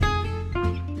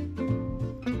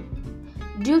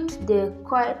Due to the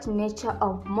quiet nature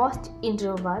of most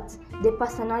introverts, the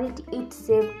personality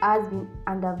itself has been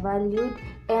undervalued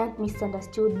and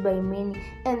misunderstood by many,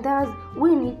 and thus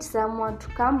we need someone to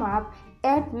come up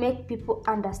and make people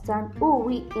understand who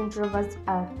we introverts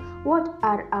are, what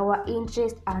are our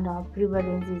interests and our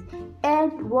preferences,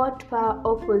 and what power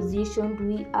or position do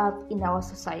we have in our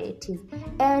societies.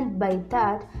 And by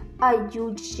that, a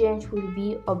huge change will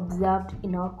be observed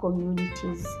in our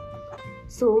communities.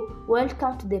 So,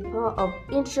 welcome to the Power of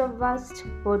Introverts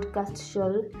podcast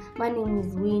show. My name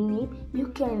is Winnie. You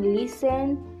can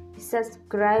listen,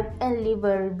 subscribe, and leave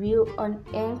a review on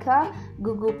Anchor,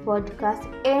 Google Podcast,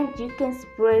 and you can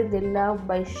spread the love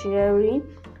by sharing.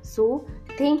 So,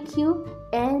 thank you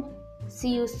and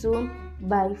see you soon.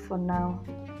 Bye for now.